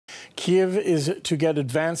Kyiv is to get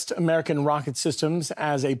advanced American rocket systems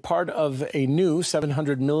as a part of a new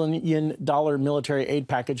 $700 million military aid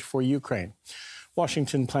package for Ukraine.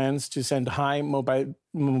 Washington plans to send high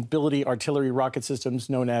mobility artillery rocket systems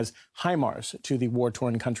known as HIMARS to the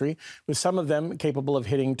war-torn country, with some of them capable of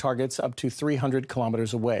hitting targets up to 300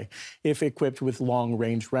 kilometers away, if equipped with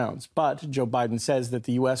long-range rounds. But Joe Biden says that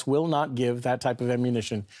the U.S. will not give that type of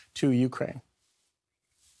ammunition to Ukraine.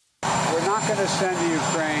 We're not going to send to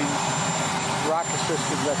Ukraine rocket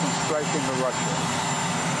systems that can strike into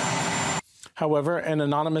Russia. However, an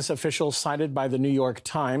anonymous official cited by the New York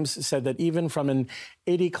Times said that even from an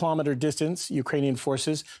 80-kilometer distance, Ukrainian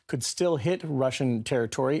forces could still hit Russian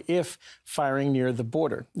territory if firing near the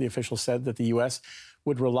border. The official said that the U.S.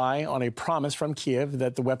 would rely on a promise from Kyiv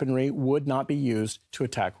that the weaponry would not be used to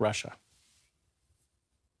attack Russia.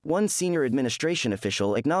 One senior administration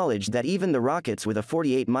official acknowledged that even the rockets with a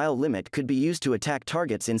 48-mile limit could be used to attack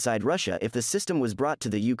targets inside Russia if the system was brought to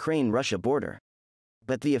the Ukraine-Russia border.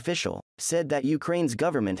 But the official said that Ukraine's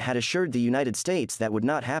government had assured the United States that would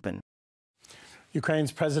not happen.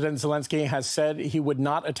 Ukraine's President Zelensky has said he would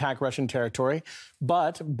not attack Russian territory,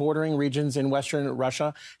 but bordering regions in western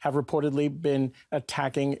Russia have reportedly been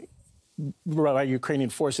attacking by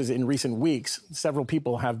Ukrainian forces in recent weeks. Several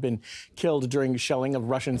people have been killed during shelling of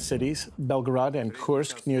Russian cities, Belgorod and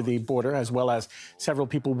Kursk near the border, as well as several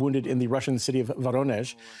people wounded in the Russian city of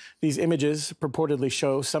Voronezh. These images purportedly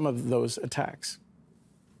show some of those attacks.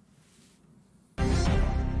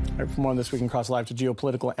 For more on this, we can cross live to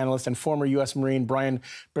geopolitical analyst and former U.S. Marine Brian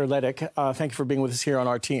Berletic. Thank you for being with us here on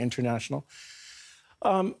RT International.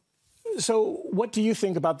 So what do you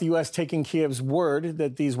think about the U.S. taking Kyiv's word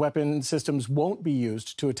that these weapon systems won't be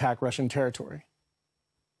used to attack Russian territory?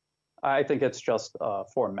 I think it's just a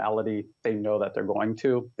formality. They know that they're going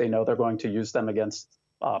to. They know they're going to use them against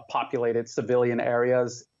populated civilian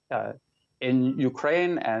areas in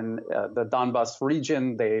Ukraine and the Donbas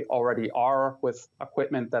region. They already are with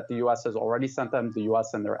equipment that the U.S. has already sent them, the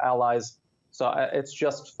U.S. and their allies. So it's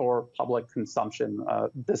just for public consumption,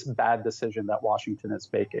 this bad decision that Washington is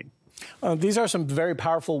making. These are some very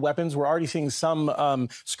powerful weapons. We're already seeing some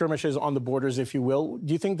skirmishes on the borders, if you will.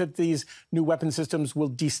 Do you think that these new weapon systems will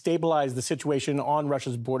destabilize the situation on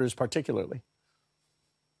Russia's borders particularly?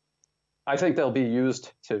 I think they'll be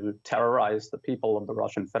used to terrorize the people of the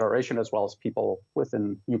Russian Federation as well as people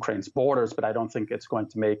within Ukraine's borders, but I don't think it's going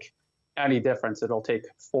to make any difference. It'll take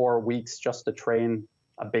 4 weeks just to train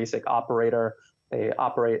a basic operator. They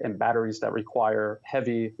operate in batteries that require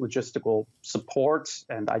heavy logistical support,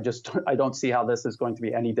 and I don't see how this is going to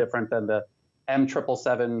be any different than the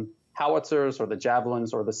M777 howitzers or the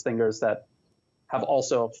Javelins or the Stingers that have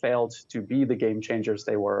also failed to be the game changers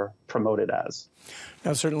they were promoted as.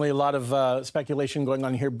 Now, certainly a lot of speculation going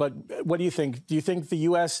on here, but what do you think? Do you think the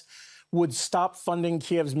U.S. would stop funding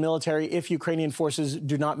Kyiv's military if Ukrainian forces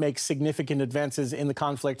do not make significant advances in the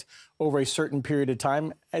conflict over a certain period of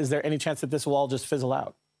time? Is there any chance that this will all just fizzle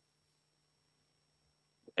out?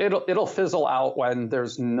 It'll fizzle out when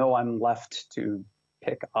there's no one left to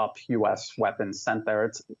pick up U.S. weapons sent there.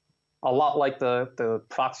 It's a lot like the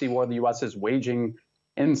proxy war the U.S. is waging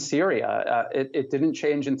in Syria. It didn't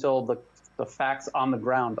change until the facts on the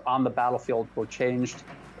ground, on the battlefield, were changed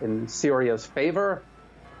in Syria's favor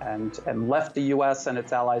and left the U.S. and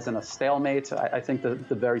its allies in a stalemate. I think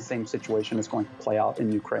the very same situation is going to play out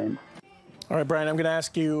in Ukraine. All right, Brian, I'm going to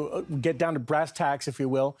ask you, get down to brass tacks, if you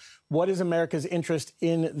will. What is America's interest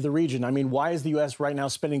in the region? I mean, why is the U.S. right now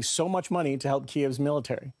spending so much money to help Kyiv's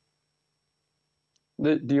military?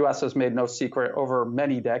 The U.S. has made no secret over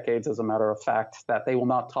many decades, as a matter of fact, that they will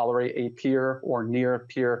not tolerate a peer or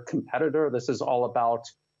near-peer competitor. This is all about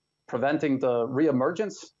preventing the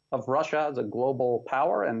reemergence of Russia as a global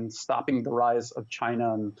power and stopping the rise of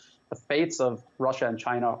China. And the fates of Russia and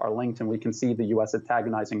China are linked, and we can see the U.S.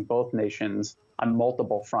 antagonizing both nations on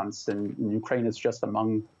multiple fronts, and Ukraine is just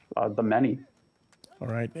among the many. All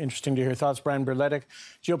right. Interesting to hear thoughts. Brian Berletic,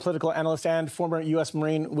 geopolitical analyst and former U.S.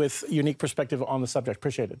 Marine with unique perspective on the subject.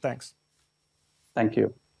 Appreciate it. Thanks. Thank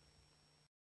you.